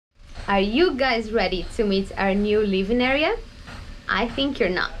Are you guys ready to meet our new living area? I think you're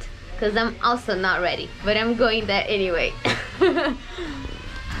not, because I'm also not ready, but I'm going there anyway.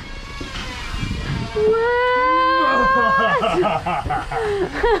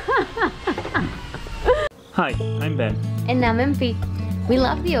 Hi, I'm Ben. And I'm MP. We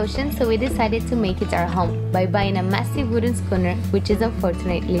love the ocean, so we decided to make it our home by buying a massive wooden schooner, which is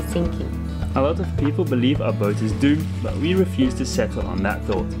unfortunately sinking. A lot of people believe our boat is doomed, but we refuse to settle on that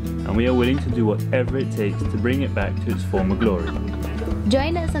thought, and we are willing to do whatever it takes to bring it back to its former glory.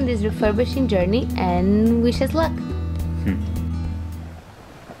 Join us on this refurbishing journey and wish us luck.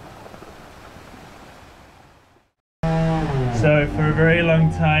 So for a very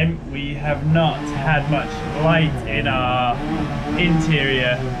long time we have not had much light in our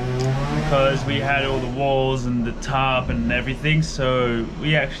interior because we had all the walls and the tarp and everything, so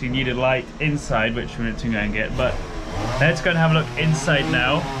we actually needed light inside, which we went to go and get. But let's go and have a look inside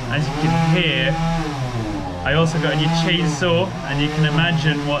now. As you can hear, I also got a new chainsaw, and you can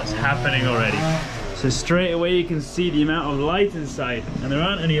imagine what's happening already. So straight away you can see the amount of light inside, and there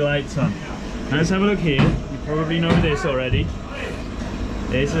aren't any lights on. Now let's have a look here. You probably know this already.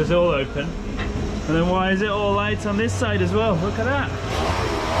 This is all open. And then why is it all lights on this side as well? Look at that.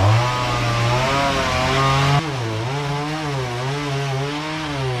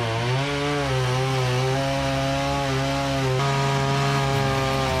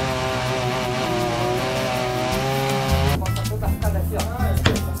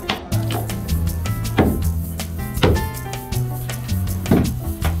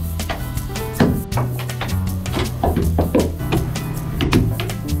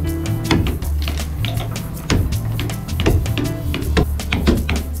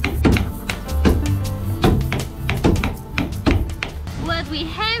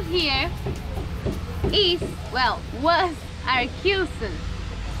 Was our keelson.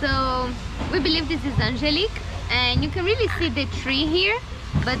 So we believe this is Angelique, and you can really see the tree here,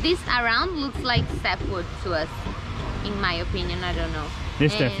 but this around looks like sapwood to us, in my opinion. I don't know.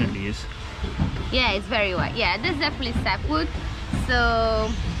 This definitely is. Yeah, it's very white. Yeah, this is definitely sapwood. So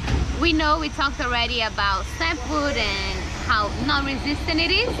we know, we talked already about sapwood and how non-resistant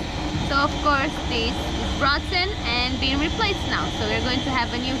it is. So of course this is rotten and being replaced now. So we're going to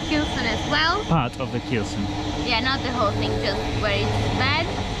have a new keelson as well. Part of the keelson. Yeah, not the whole thing, just where it's bad.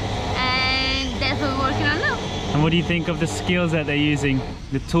 And that's what we're working on now. And what do you think of the skills that they're using,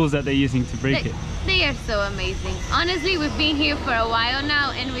 the tools that they're using to break it? They are so amazing. Honestly, we've been here for a while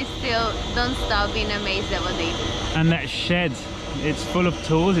now and we still don't stop being amazed at what they do. And that shed, it's full of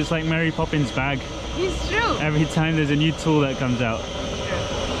tools. It's like Mary Poppins' bag. It's true. Every time there's a new tool that comes out.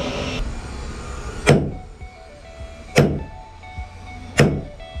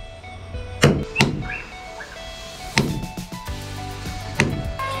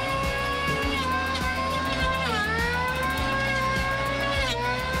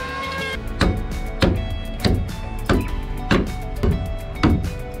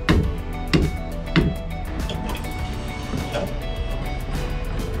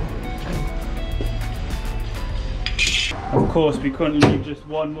 Of course, we couldn't leave just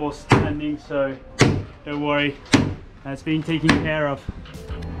one more standing, so don't worry, that's being taken care of.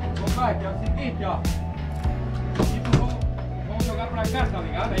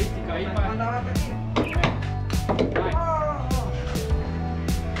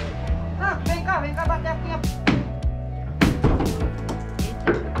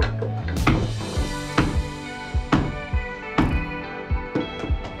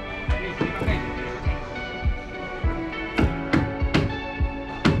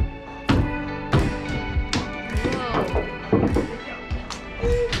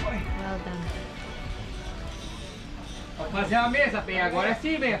 Fazer uma mesa, bem, agora é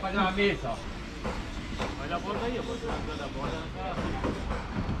sim, bem, fazer uma mesa, ó. Olha a borda aí, eu vou tirar a borda.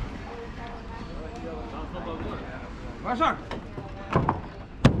 Vai, Jorge.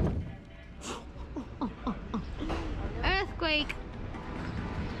 Earthquake.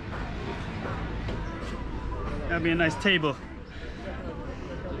 That'd be a nice table.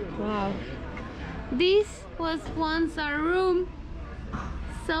 Wow. This was once our room.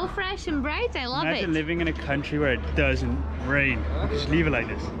 So fresh and bright, I love it. Imagine living in a country where it doesn't rain. Just leave it like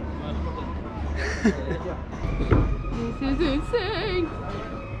this. This is insane.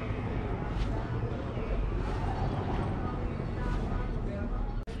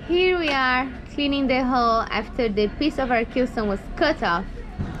 Here we are cleaning the hull after the piece of our keelson was cut off.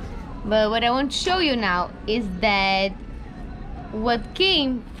 But what I want to show you now is that what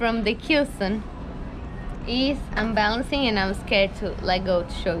came from the keelson is unbalancing, and I'm scared to let go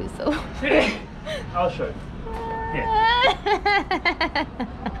to show you, so I'll show you. Yeah.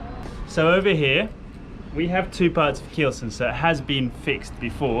 So over here, we have 2 parts of keelson, so it has been fixed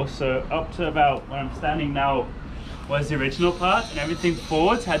before. So up to about where I'm standing now was the original part, and everything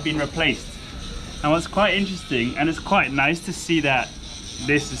forwards had been replaced. And what's quite interesting, and it's quite nice to see that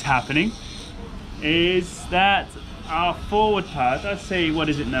this is happening, is that our forward part, I'd say, what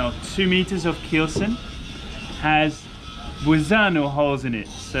is it now, 2 meters of keelson, has gusano holes in it,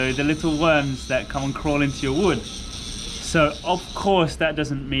 so the little worms that come and crawl into your wood. So of course that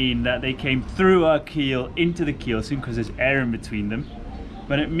doesn't mean that they came through our keel into the keelson, because there's air in between them,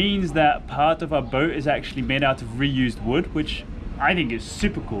 but it means that part of our boat is actually made out of reused wood, which I think is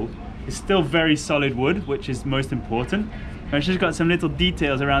super cool. It's still very solid wood, which is most important. It's just got some little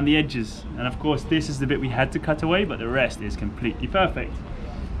details around the edges, and of course this is the bit we had to cut away, but the rest is completely perfect.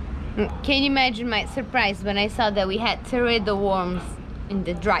 Can you imagine my surprise when I saw that we had to rid the worms in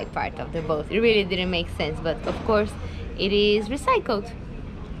the dry part of the boat? It really didn't make sense, but of course it is recycled.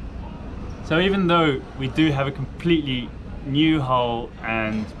 So even though we do have a completely new hull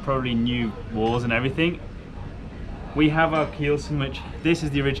and probably new walls and everything, we have our keelson, which this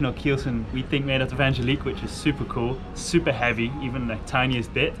is the original keelson we think made out of Angelique, which is super cool, super heavy, even the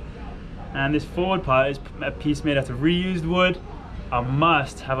tiniest bit. And this forward part is a piece made out of reused wood. A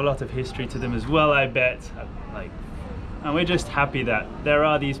must have a lot of history to them as well, I bet. And we're just happy that there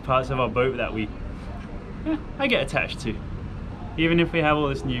are these parts of our boat that I get attached to. Even if we have all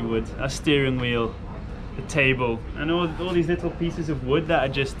this new wood, our steering wheel, the table, and all these little pieces of wood that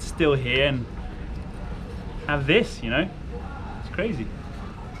are just still here and have this, you know? It's crazy.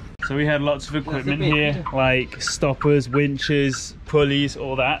 So we had lots of equipment here, like stoppers, winches, pulleys,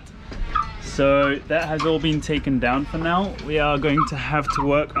 all that. So that has all been taken down for now. We are going to have to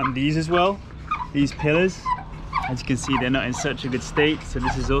work on these as well, these pillars. As you can see, they're not in such a good state, so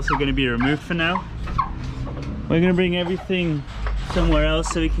this is also going to be removed for now. We're going to bring everything somewhere else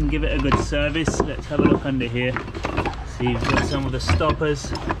so we can give it a good service. Let's have a look under here. See, we've got some of the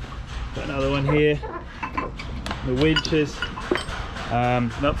stoppers. Got another one here. The winches.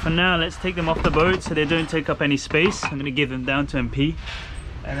 But for now, let's take them off the boat so they don't take up any space. I'm going to give them down to MP.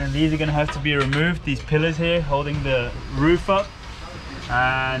 And then these are going to have to be removed, these pillars here holding the roof up.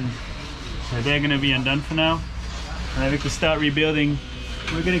 And so they're going to be undone for now. And then we can start rebuilding.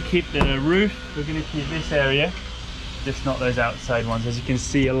 We're going to keep the roof, we're going to keep this area, just not those outside ones. As you can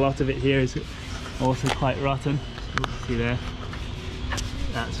see, a lot of it here is also quite rotten. See there?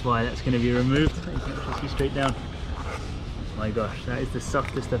 That's why that's going to be removed. You can just be straight down. Oh my gosh, that is the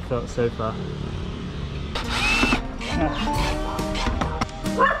softest I've felt so far.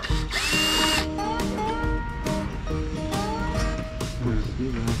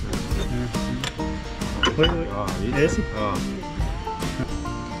 Esse? Ó.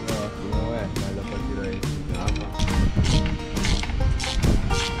 Não é, mas dá pra tirar aí.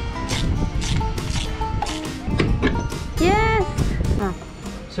 Yes!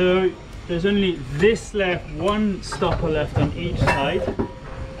 So there's only this left, one stopper left on each side,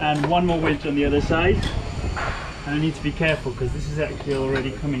 and one more winch on the other side. And I need to be careful because this is actually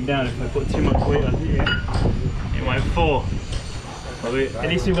already coming down. If I put too much weight on here, it might fall. But at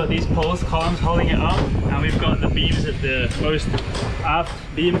least we've got these columns holding it up, and we've got the beams at the most aft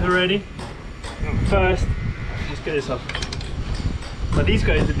beams already. First, let's get this off. But these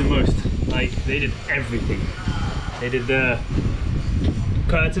guys did the most. Like, they did everything. They did the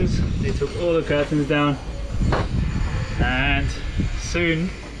curtains. They took all the curtains down, and soon,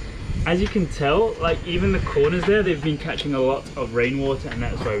 as you can tell, like even the corners there, they've been catching a lot of rainwater, and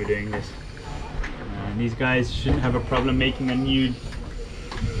that's why we're doing this. And these guys shouldn't have a problem making a new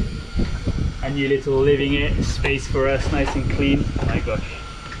little living space for us, nice and clean. Oh my gosh,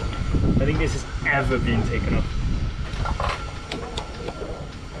 I think this has ever been taken off.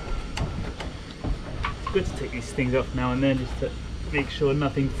 It's good to take these things off now and then just to make sure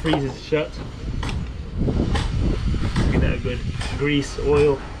nothing freezes shut. Give that a good grease,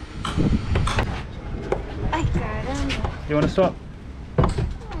 oil. Ay, caramba. You want to swap?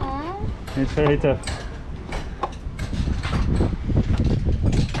 Aww. It's very tough.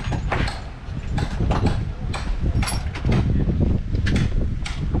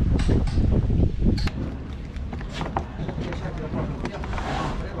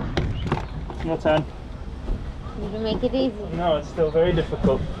 Your turn. Did you make it easy? No, it's still very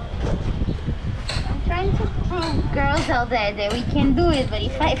difficult. I'm trying to prove girls out there that we can do it, but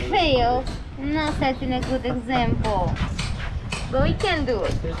if I fail, I'm not setting a good example. But we can do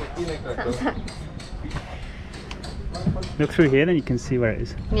it sometimes. Look through here, then you can see where it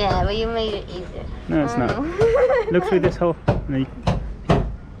is. Yeah, but you made it easier. No, it's not. Look through this hole. And then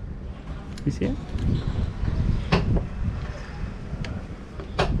you see it?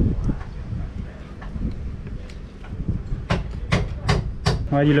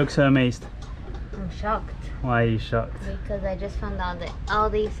 Why do you look so amazed? I'm shocked. Why are you shocked? Because I just found out that all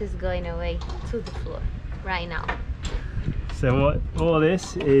this is going away to the floor right now. So what all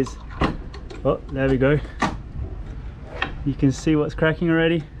this is, oh, there we go. You can see what's cracking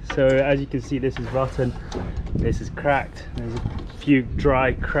already. So as you can see, this is rotten, this is cracked. There's a few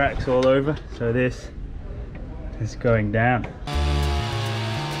dry cracks all over. So this is going down.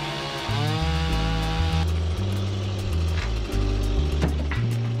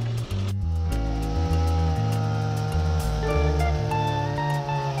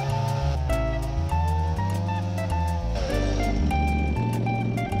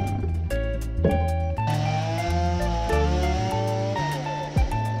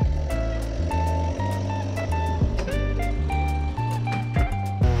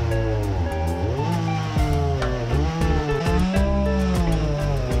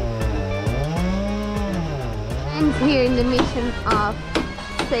 Here in the mission of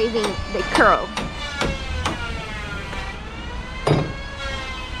saving the curl.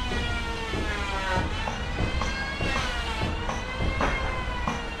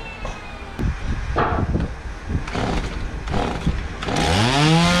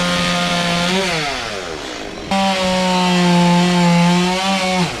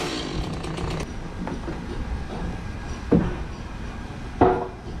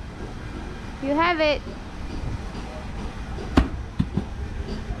 You have it.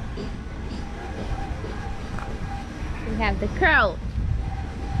 We have the curl.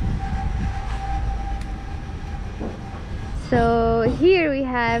 So here we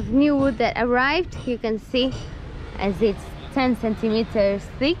have new wood that arrived. You can see as it's 10 centimeters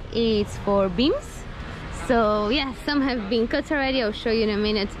thick. It's for beams. So yeah, some have been cut already. I'll show you in a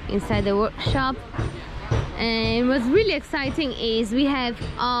minute inside the workshop. And what's really exciting is we have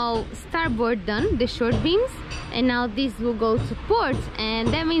all starboard done, the short beams, and now this will go to port, and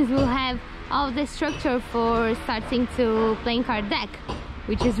that means we'll have all the structure for starting to plank our deck,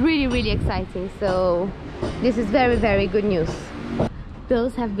 which is really exciting. So this is very good news.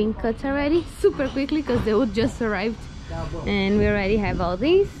 Those have been cut already super quickly because the wood just arrived, and we already have all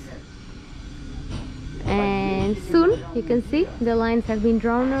these. And soon you can see the lines have been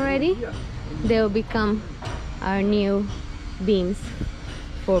drawn already. They will become our new beams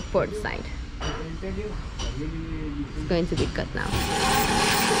for port side. It's going to be cut now.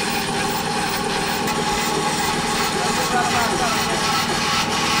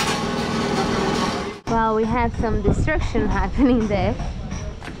 While we have some destruction happening there,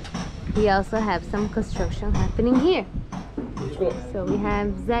 we also have some construction happening here. So we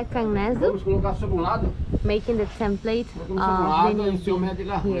have Zach Cagneso making the template of the new beam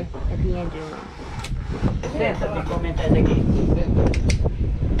here at the engine room.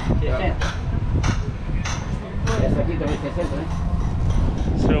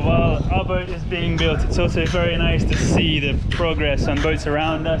 So while our boat is being built, it's also very nice to see the progress on boats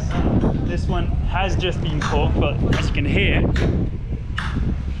around us. This one has just been caulked, but as you can hear,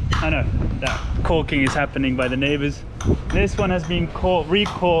 I know that caulking is happening by the neighbors. This one has been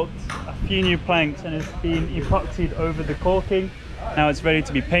re-caulked, a few new planks, and it's been epoxied over the caulking. Now it's ready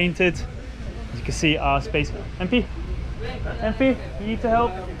to be painted. As you can see, our space. MP, you need to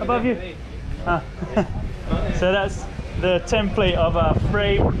help above you. So that's the template of our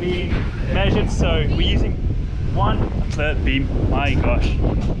frame being measured. So we're using 1/3 beam. My gosh,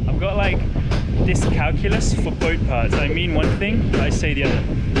 I've got like this calculus for boat parts. I mean one thing, but I say the other.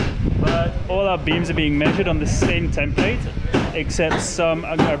 But all our beams are being measured on the same template, except some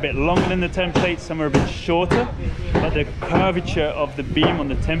are a bit longer than the template, some are a bit shorter, but the curvature of the beam on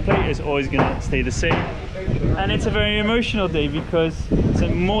the template is always going to stay the same. And it's a very emotional day because it's a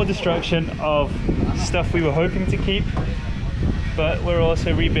more destruction of stuff we were hoping to keep, but we're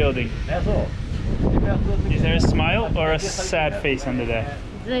also rebuilding. Is there a smile or a sad face under there?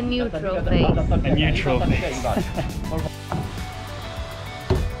 The neutral face. A neutral face.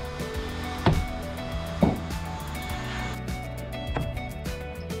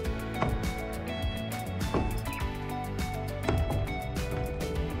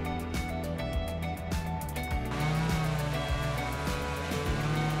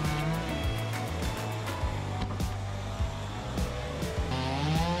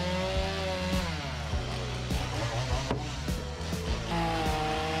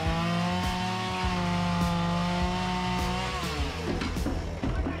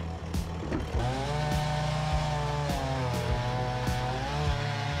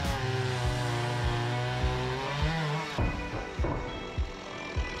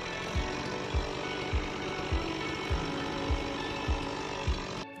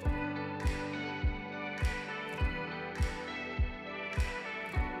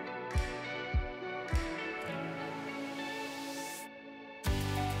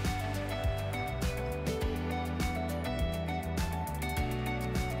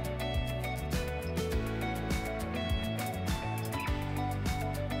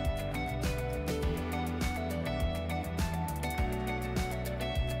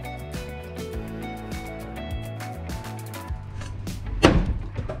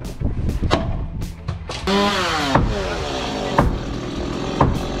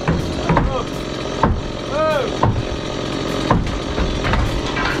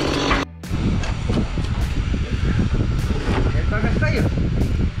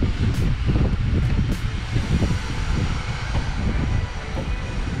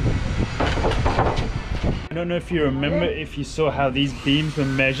 don't know if you remember, if you saw how these beams were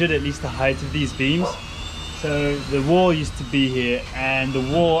measured, at least the height of these beams. So the wall used to be here, and the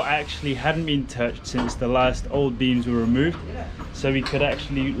wall actually hadn't been touched since the last old beams were removed. So we could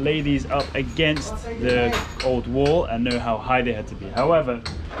actually lay these up against the old wall and know how high they had to be. However,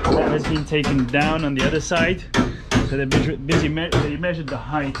 that has been taken down on the other side. So they measured the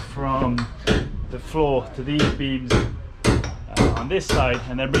height from the floor to these beams on this side,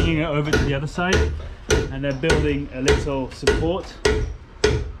 and they're bringing it over to the other side, and they're building a little support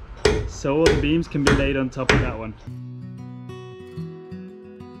so all the beams can be laid on top of that one.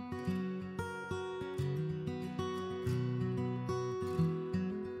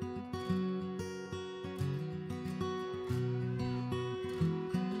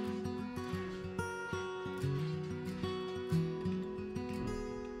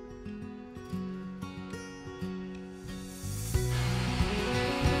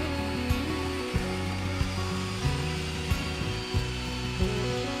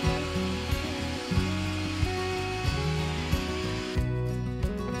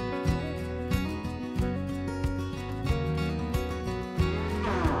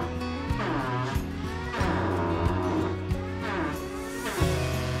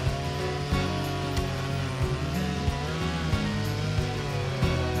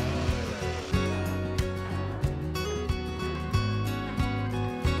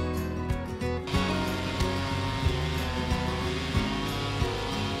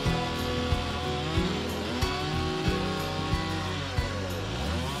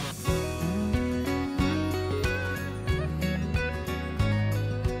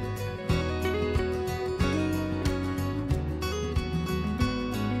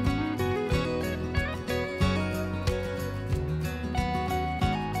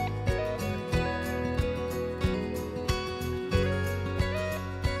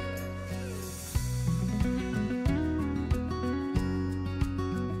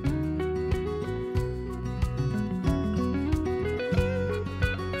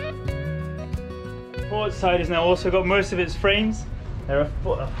 Port side has now also got most of its frames.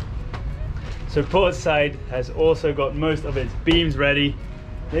 So port side has also got most of its beams ready.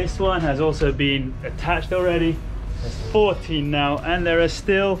 This one has also been attached already. There's 14 now, and there are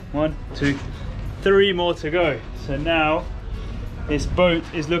still 1, 2, 3 more to go. So now this boat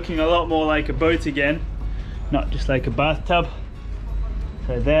is looking a lot more like a boat again, not just like a bathtub.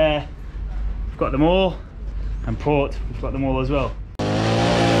 So there, we've got them all, and port, we've got them all as well.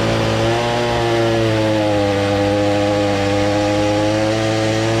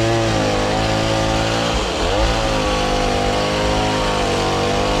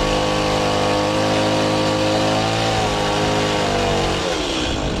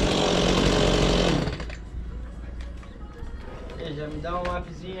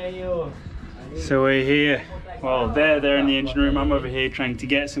 So we're here, well they're in the engine room, I'm over here trying to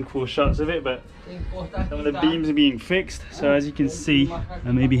get some cool shots of it, but some of the beams are being fixed. So as you can see,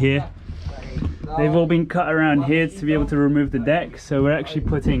 and maybe here, they've all been cut around here to be able to remove the deck. So we're actually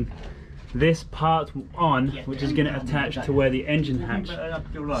putting this part on, which is going to attach to where the engine hatch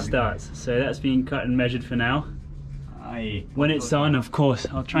starts. So that's being cut and measured for now. When it's on, of course,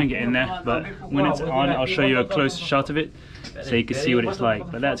 I'll try and get in there, but when it's on, I'll show you a close shot of it so you can see what it's like.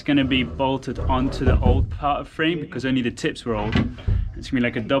 But that's going to be bolted onto the old part of frame because only the tips were old. It's going to be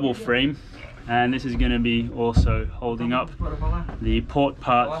like a double frame, and this is going to be also holding up the port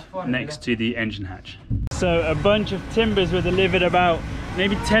part next to the engine hatch. So a bunch of timbers were delivered about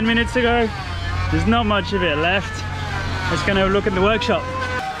maybe 10 minutes ago. There's not much of it left. Let's go and have a look at the workshop.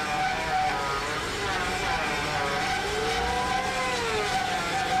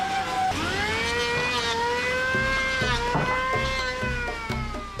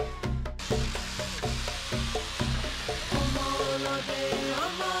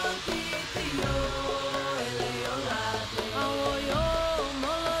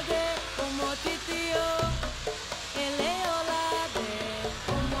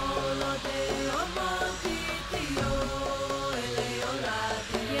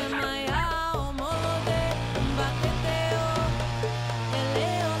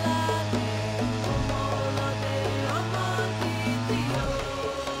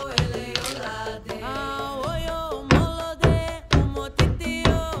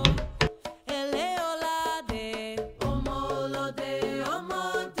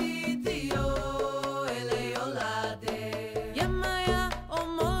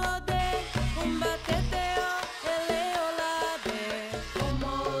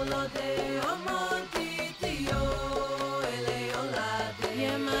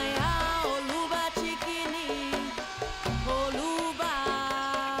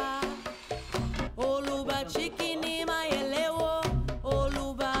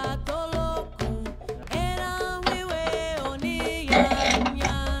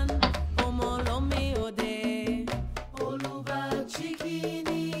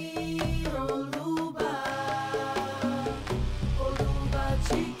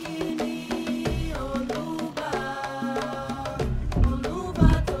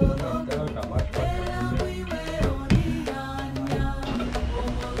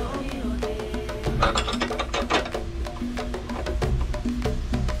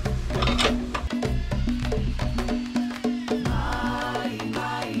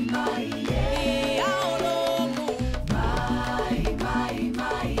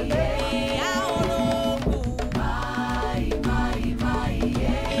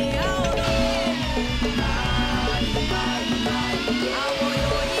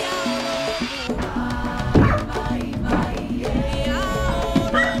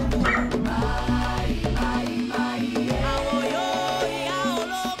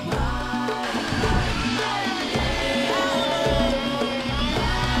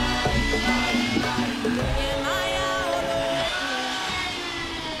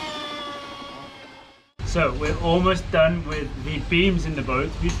 So we're almost done with the beams in the boat.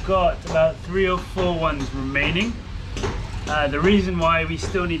 We've got about 3 or 4 ones remaining. The reason why we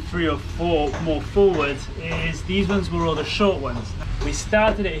still need 3 or 4 more forwards is these ones were all the short ones. We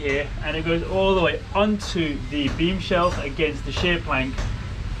started it here and it goes all the way onto the beam shelf against the shear plank,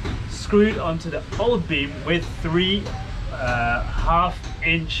 screwed onto the old beam with 3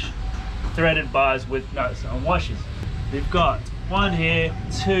 half-inch threaded bars with nuts and washers. We've got 1 here,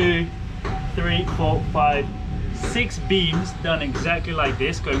 2, 3, 4, 5, 6 beams done exactly like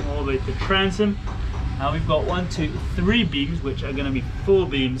this, going all the way to transom. Now we've got 1, 2, 3 beams, which are going to be full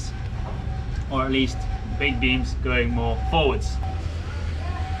beams, or at least big beams going more forwards.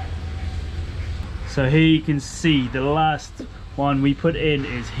 So here you can see the last one we put in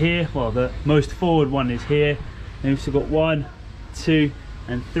is here. Well, the most forward one is here. Then we've still got 1, 2,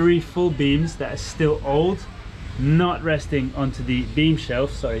 and 3 full beams that are still old, not resting onto the beam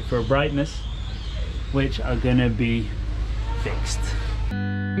shelf, sorry for brightness, which are gonna be fixed.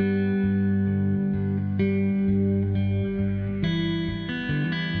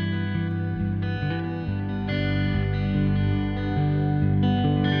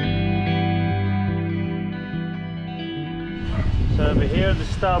 So over here on the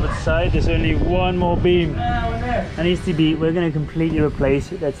starboard side, there's only 1 more beam that needs to be, we're going to completely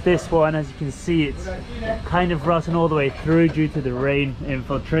replace it. That's this one. As you can see, it's kind of rotten all the way through due to the rain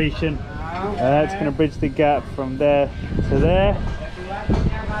infiltration. That's going to bridge the gap from there to there.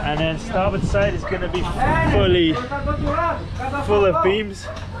 And then starboard side is going to be fully full of beams.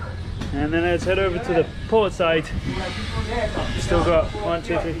 And then let's head over to the port side. Still got 1,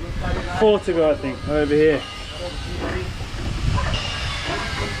 2, 3, 4 to go, I think, over here.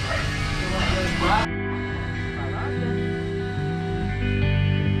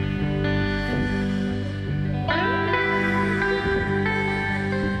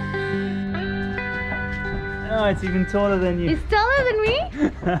 Oh, it's even taller than you. It's taller than me?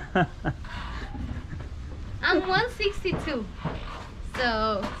 I'm 162.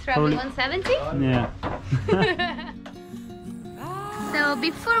 So it's probably 170? Yeah. So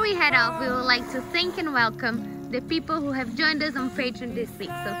before we head off, we would like to thank and welcome the people who have joined us on Patron this week.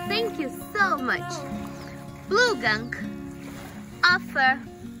 So thank you so much. Blue Gunk, Offer,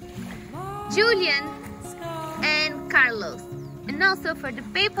 Julian, and Carlos. And also for the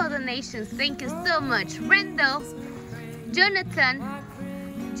PayPal donations, thank you so much. Randall, Jonathan,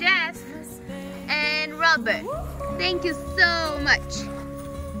 Jeff, and Robert. Thank you so much.